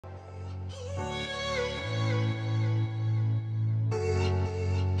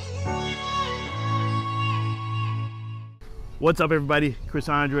What's up, everybody?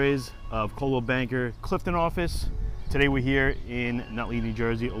 Chrisandres of Coldwell Banker, Clifton office. Today we're here in Nutley, New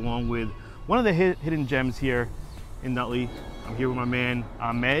Jersey, along with one of the hidden gems here in Nutley. I'm here with my man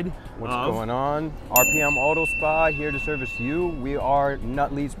Ahmed. What's going on? RPM Auto Spa, here to service you. We are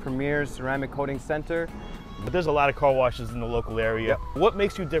Nutley's premier ceramic coating center. But there's a lot of car washes in the local area. Yep. What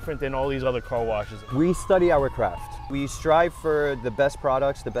makes you different than all these other car washes? We study our craft. We strive for the best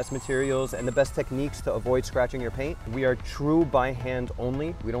products, the best materials, and the best techniques to avoid scratching your paint. We are true by hand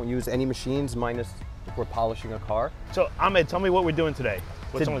only. We don't use any machines, minus if we're polishing a car. So Ahmed, tell me what we're doing today.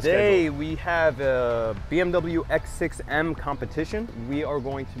 What's on the schedule? Today we have a BMW X6M competition. We are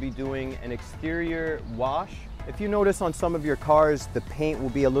going to be doing an exterior wash. If you notice on some of your cars, the paint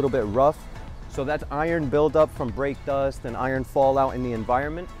will be a little bit rough. So that's iron buildup from brake dust and iron fallout in the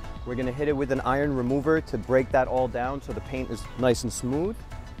environment. We're gonna hit it with an iron remover to break that all down so the paint is nice and smooth.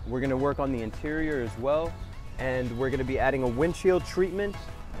 We're gonna work on the interior as well. And we're gonna be adding a windshield treatment.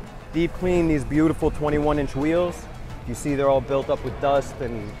 Deep clean these beautiful 21-inch wheels. You see they're all built up with dust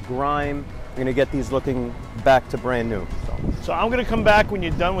and grime. We're gonna get these looking back to brand new. So I'm gonna come back when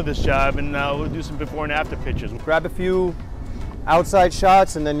you're done with this job, and we'll do some before and after pictures. Grab a few outside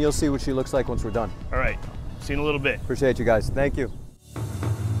shots and then you'll see what she looks like once we're done. All right, see you in a little bit. Appreciate you guys, thank you.